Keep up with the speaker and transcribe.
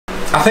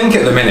I think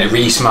at the minute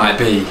REISS might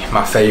be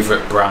my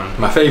favourite brand,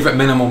 my favourite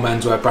minimal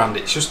menswear brand.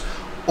 It's just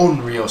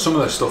unreal. Some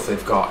of the stuff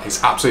they've got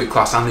is absolute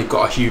class, and they've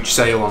got a huge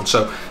sale on.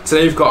 So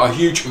today we've got a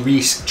huge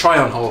REISS try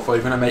on haul for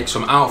you. We're going to make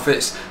some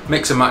outfits,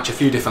 mix and match a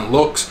few different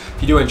looks.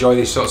 If you do enjoy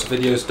these sorts of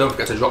videos, don't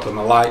forget to drop them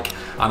a like,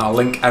 and I'll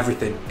link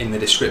everything in the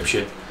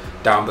description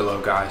down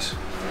below, guys.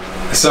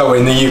 So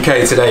in the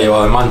UK today,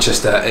 well in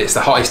Manchester, it's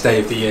the hottest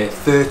day of the year,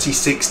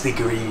 36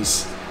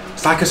 degrees.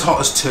 It's like as hot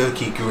as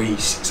Turkey,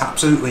 Greece. It's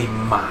absolutely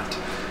mad.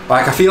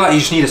 Like, I feel like you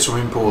just need a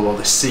swimming pool or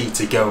the sea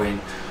to go in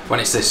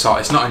when it's this hot.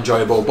 It's not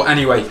enjoyable. But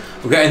anyway,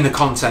 we're getting the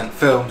content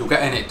filmed, we're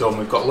getting it done.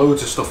 We've got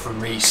loads of stuff from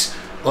REISS.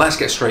 Let's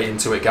get straight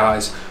into it,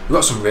 guys. We've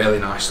got some really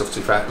nice stuff, to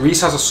be fair.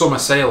 REISS has a summer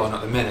sale on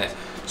at the minute,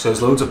 so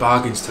there's loads of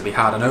bargains to be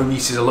had. I know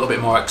REISS is a little bit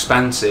more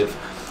expensive,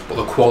 but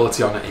the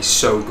quality on it is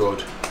so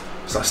good.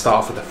 So let's start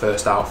off with the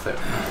first outfit.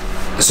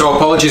 So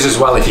apologies as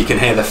well if you can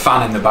hear the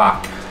fan in the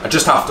back. I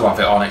just have to have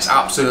it on, it's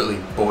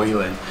absolutely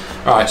boiling.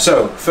 Alright,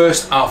 so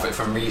first outfit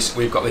from REISS,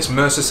 we've got this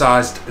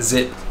Mercer-sized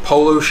zip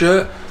polo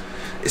shirt.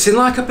 It's in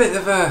like a bit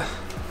of a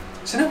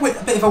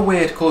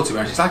weird colour, to be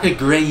honest. It's like a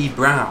grey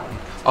brown.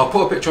 I'll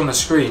put a picture on the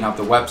screen of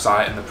the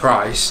website and the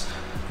price.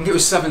 I think it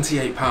was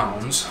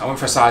 £78. I went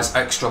for a size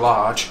extra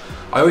large.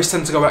 I always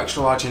tend to go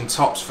extra large in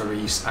tops for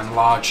REISS and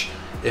large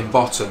in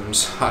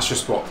bottoms. That's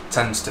just what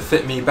tends to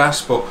fit me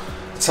best, but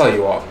I tell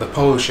you what, the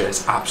polo shirt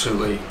is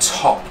absolutely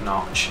top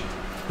notch.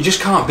 You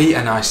just can't beat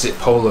a nice zip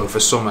polo for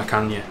summer,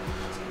 can you?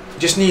 You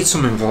just need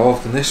some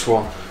involved in this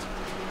one.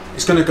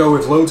 It's going to go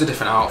with loads of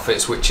different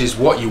outfits, which is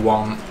what you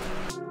want.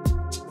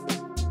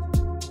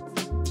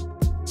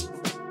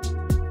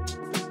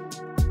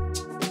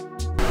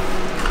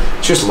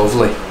 It's just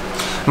lovely.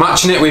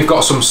 Matching it, we've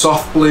got some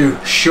soft blue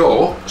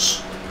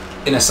shorts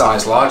in a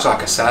size large,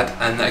 like I said,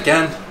 and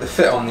again, the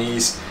fit on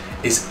these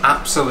is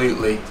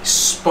absolutely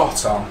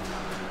spot on.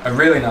 A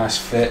really nice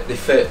fit. They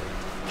fit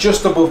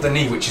just above the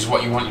knee, which is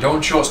what you want. You don't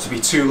want shorts to be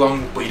too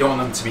long, but you don't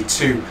want them to be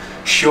too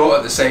short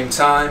at the same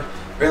time.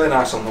 Really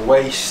nice on the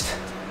waist,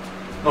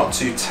 not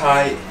too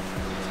tight.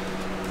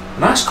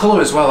 Nice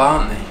colour as well,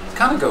 aren't they?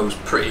 Kind of goes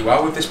pretty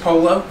well with this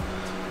polo.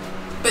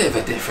 Bit of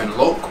a different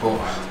look, but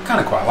I kind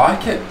of quite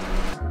like it.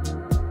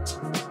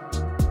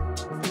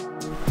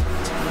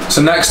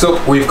 So next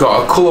up, we've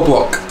got a colour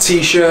block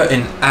t-shirt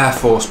in Air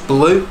Force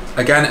Blue,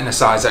 again in a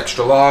size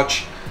extra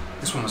large.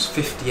 This one was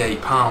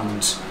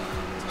 £58.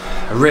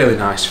 A really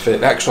nice fit.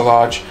 The extra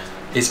large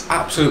is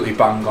absolutely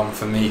bang on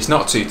for me. It's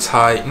not too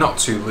tight, not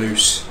too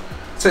loose.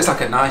 So it's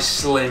like a nice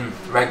slim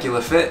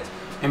regular fit,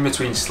 in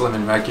between slim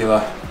and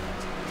regular.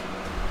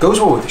 Goes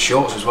well with the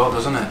shorts as well,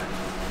 doesn't it?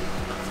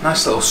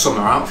 Nice little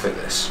summer outfit,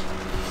 this.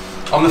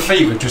 On the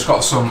feet, we've just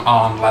got some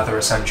arm leather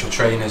essential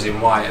trainers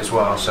in white as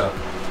well, so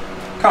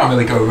can't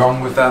really go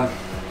wrong with them.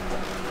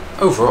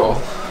 Overall,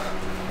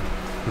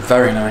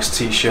 very nice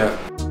t-shirt.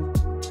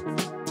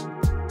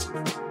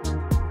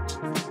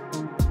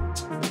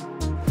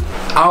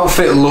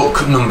 Outfit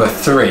look number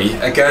 3.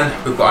 Again,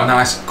 we've got a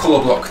nice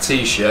colour block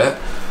t-shirt,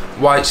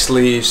 white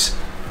sleeves,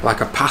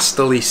 like a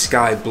pastel-y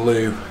sky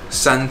blue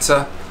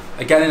centre.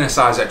 Again in a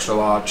size extra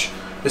large.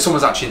 This one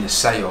was actually in the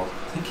sale.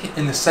 I think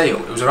in the sale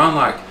it was around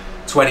like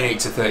 £28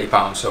 to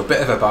 £30, so a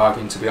bit of a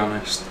bargain, to be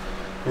honest.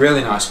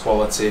 Really nice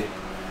quality,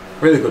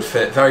 really good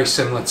fit, very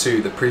similar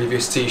to the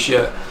previous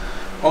t-shirt.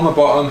 On the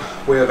bottom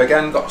we have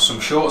again got some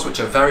shorts which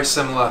are very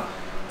similar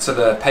to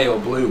the pale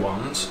blue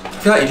ones. I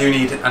feel like you do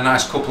need a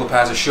nice couple of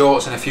pairs of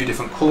shorts in a few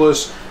different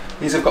colours.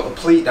 These have got the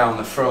pleat down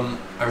the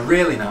front, a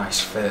really nice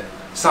fit,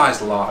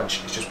 size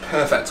large, it's just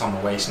perfect on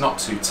the waist, not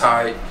too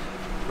tight,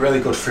 really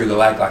good through the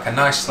leg, like a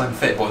nice slim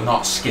fit but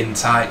not skin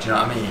tight, do you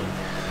know what I mean?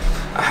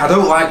 I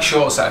don't like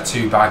shorts that are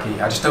too baggy,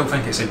 I just don't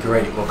think it's a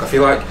great look. I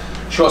feel like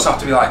shorts have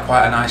to be like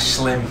quite a nice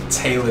slim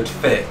tailored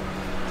fit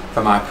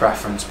for my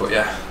preference, but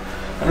yeah,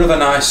 another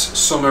nice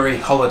summery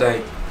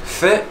holiday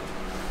fit.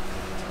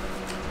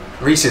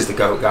 REISS is the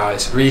GOAT,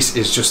 guys. REISS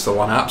is just the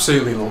one. I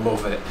absolutely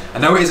love it. I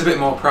know it is a bit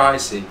more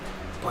pricey,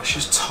 but it's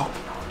just top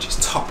notch.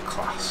 It's top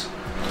class.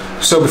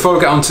 So before we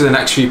get on to the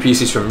next few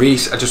pieces from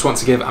REISS, I just want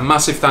to give a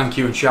massive thank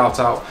you and shout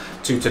out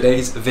to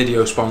today's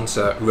video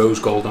sponsor, Rose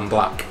Gold and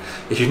Black.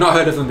 If you've not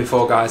heard of them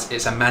before, guys,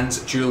 it's a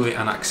men's jewellery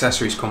and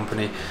accessories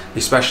company.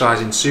 They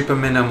specialise in super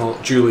minimal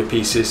jewellery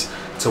pieces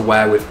to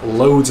wear with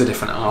loads of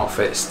different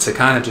outfits to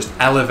kind of just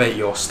elevate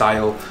your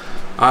style.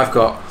 I've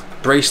got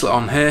a bracelet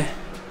on here,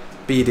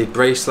 beaded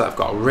bracelet, I've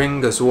got a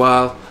ring as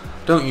well.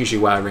 Don't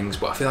usually wear rings,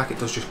 but I feel like it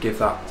does just give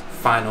that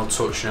final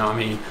touch, you know what I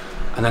mean?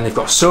 And then they've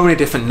got so many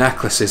different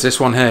necklaces. This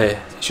one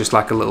here, it's just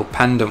like a little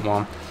pendant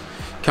one.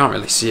 Can't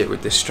really see it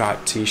with this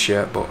striped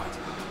t-shirt, but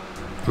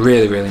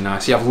really, really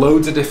nice. You have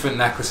loads of different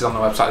necklaces on the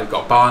website. They've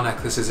got bar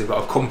necklaces, they've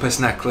got a compass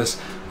necklace,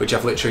 which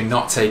I've literally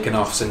not taken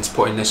off since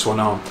putting this one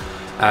on.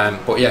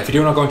 But yeah, if you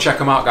do want to go and check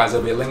them out, guys,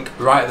 there'll be a link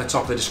right at the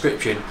top of the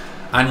description,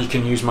 and you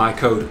can use my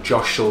code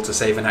JOSHSHULL to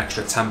save an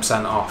extra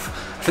 10% off.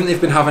 I think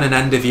they've been having an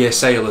end of year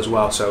sale as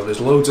well, so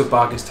there's loads of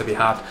bargains to be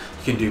had.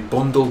 You can do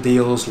bundle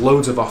deals,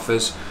 loads of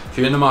offers. If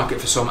you're in the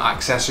market for some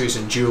accessories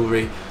and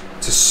jewellery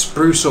to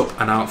spruce up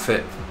an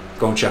outfit,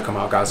 Go and check them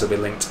out, guys. They'll be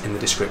linked in the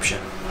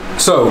description.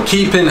 So,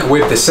 keeping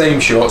with the same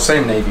shorts,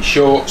 same navy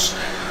shorts,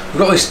 we've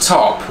got this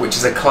top, which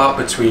is a collab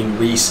between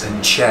REISS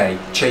and Che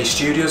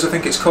Studios, I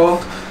think it's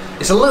called.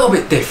 It's a little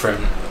bit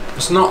different.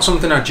 It's not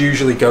something I'd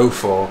usually go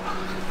for,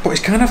 but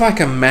it's kind of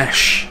like a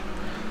mesh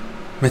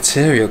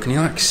material. Can you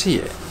like see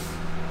it?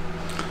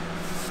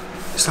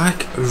 It's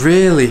like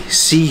really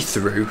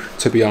see-through,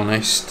 to be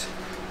honest.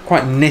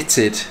 Quite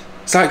knitted.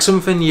 It's like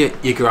something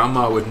your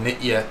grandma would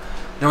knit you. You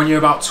know, when you're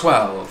about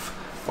 12.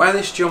 Wear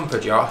this jumper,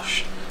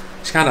 Josh.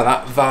 It's kind of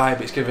that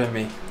vibe it's giving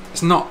me.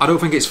 It's not, I don't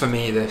think it's for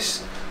me,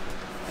 this.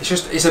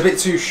 It's a bit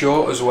too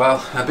short as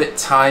well, a bit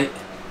tight.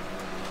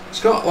 It's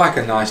got like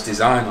a nice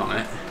design on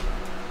it,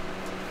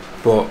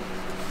 but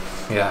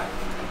yeah,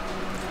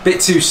 a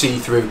bit too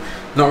see-through.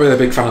 Not really a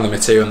big fan of the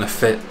material, and the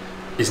fit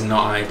is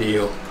not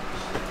ideal.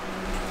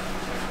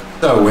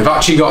 So we've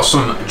actually got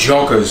some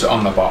joggers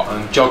on the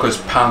bottom,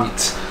 joggers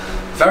pants,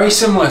 very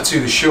similar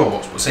to the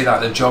shorts, but say like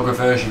the jogger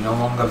version, the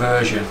longer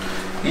version.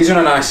 These are in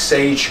a nice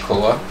sage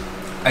colour,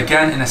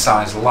 again in a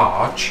size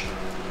large.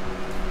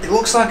 It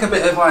looks like a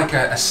bit of like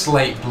a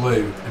slate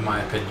blue, in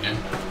my opinion.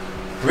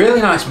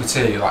 Really nice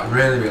material, like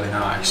really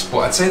nice, but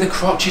I'd say the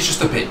crotch is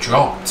just a bit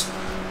dropped.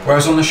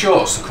 Whereas on the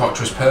shorts, the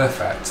crotch was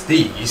perfect.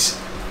 These,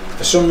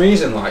 for some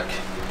reason, like,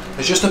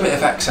 there's just a bit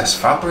of excess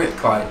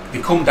fabric, like,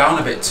 they come down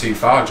a bit too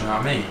far, do you know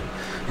what I mean?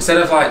 Instead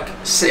of like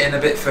sitting a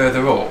bit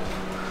further up,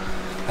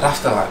 I'd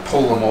have to like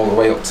pull them all the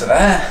way up to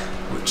there,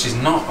 which is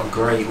not a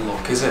great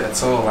look, is it,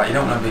 at all? Like, you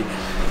don't want to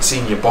be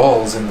seeing your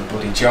balls in the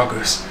bloody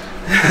joggers.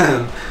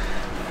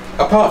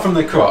 Apart from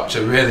the crotch,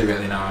 are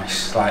really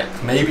nice. Like,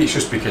 maybe it's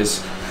just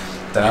because,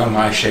 I don't know,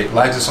 my shaped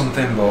legs or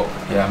something, but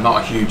yeah, I'm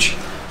not a huge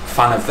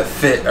fan of the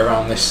fit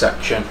around this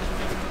section.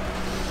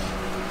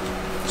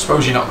 I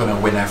suppose you're not going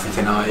to win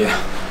everything, are you?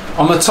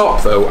 On the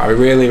top though, I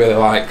really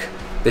like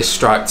this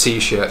striped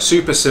t-shirt.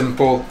 Super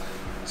simple.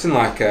 It's in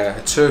like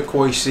a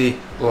turquoisey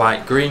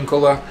light green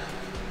colour,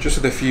 just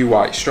with a few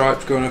white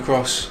stripes going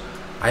across.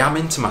 I am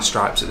into my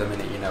stripes at the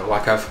minute, you know,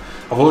 like I've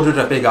ordered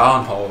a big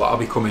armhole that'll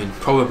be coming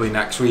probably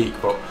next week,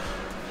 but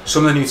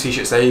some of the new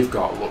t-shirts they've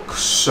got look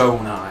so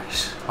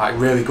nice, like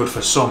really good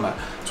for summer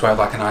to wear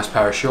like a nice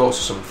pair of shorts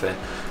or something.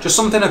 Just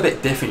something a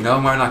bit different, you know.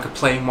 I'm wearing like a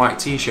plain white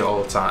t-shirt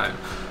all the time.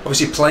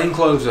 Obviously plain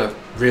clothes are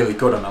really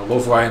good and I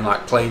love wearing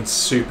like plain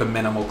super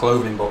minimal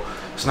clothing, but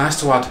it's nice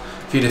to add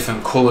a few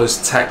different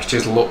colours,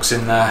 textures, looks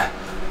in there,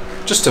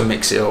 just to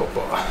mix it up.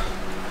 But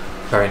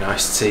very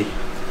nice tee.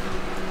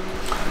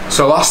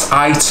 So last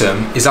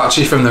item is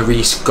actually from the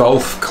REISS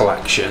Golf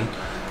collection.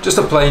 Just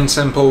a plain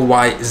simple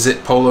white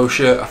zip polo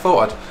shirt. I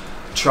thought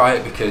I'd try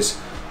it because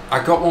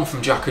I got one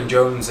from Jack &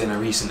 Jones in a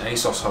recent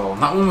ASOS haul,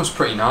 and that one was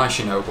pretty nice,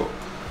 you know, but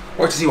I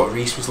wanted to see what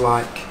REISS was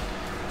like.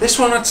 This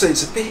one, I'd say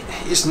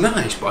it's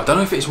nice, but I don't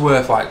know if it's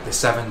worth like the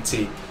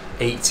 70,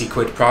 80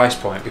 quid price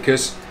point,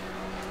 because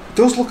it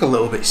does look a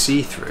little bit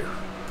see-through,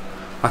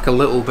 like a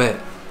little bit.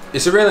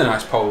 It's a really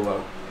nice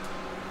polo,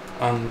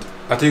 and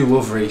I do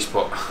love REISS,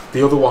 but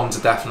the other ones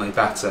are definitely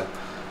better.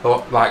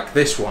 But like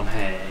this one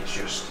here is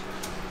just,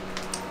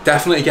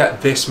 definitely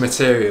get this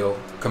material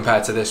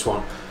compared to this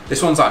one.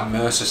 This one's like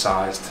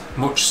Mercer-sized,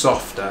 much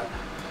softer,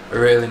 a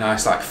really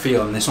nice like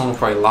feel, and this one will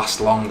probably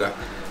last longer.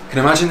 I can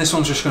imagine this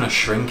one's just going to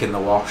shrink in the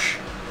wash.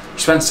 You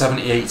spend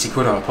 70, 80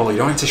 quid on a polo, you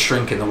don't need to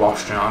shrink in the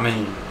wash, do you know what I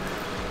mean?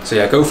 So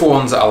yeah, go for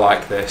ones that are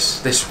like this.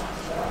 This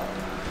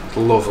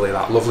one, lovely,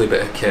 that lovely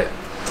bit of kit.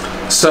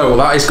 So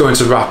that is going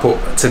to wrap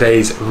up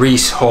today's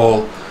REISS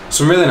haul.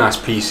 Some really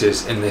nice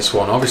pieces in this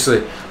one.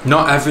 Obviously,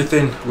 not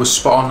everything was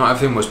spot on, not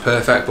everything was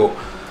perfect, but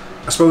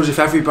I suppose if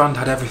every brand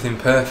had everything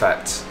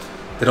perfect,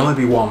 there'd only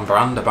be one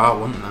brand about,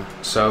 wouldn't there?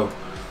 So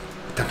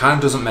that kind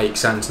of doesn't make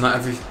sense. Not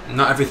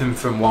everything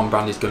from one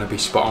brand is going to be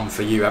spot on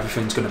for you.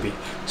 Everything's going to be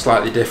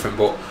slightly different.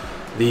 But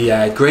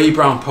the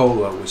grey-brown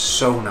polo was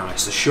so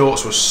nice. The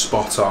shorts were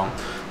spot on.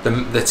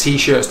 The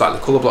t-shirts, like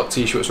the colour block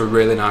t-shirts, were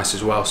really nice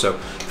as well. So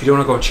if you don't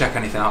want to go and check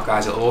anything out,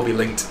 guys, it'll all be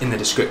linked in the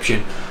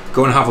description.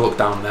 Go and have a look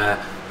down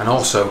there. And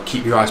also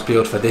keep your eyes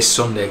peeled for this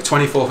Sunday,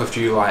 24th of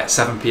July at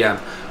 7 PM.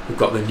 We've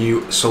got the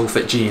new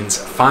Sulfit jeans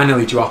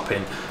finally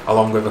dropping,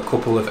 along with a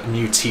couple of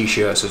new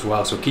t-shirts as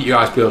well. So keep your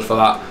eyes peeled for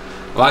that.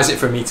 Well, that's it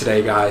from me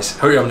today, guys.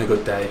 Hope you're having a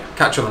good day.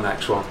 Catch you on the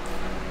next one.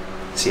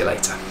 See you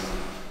later.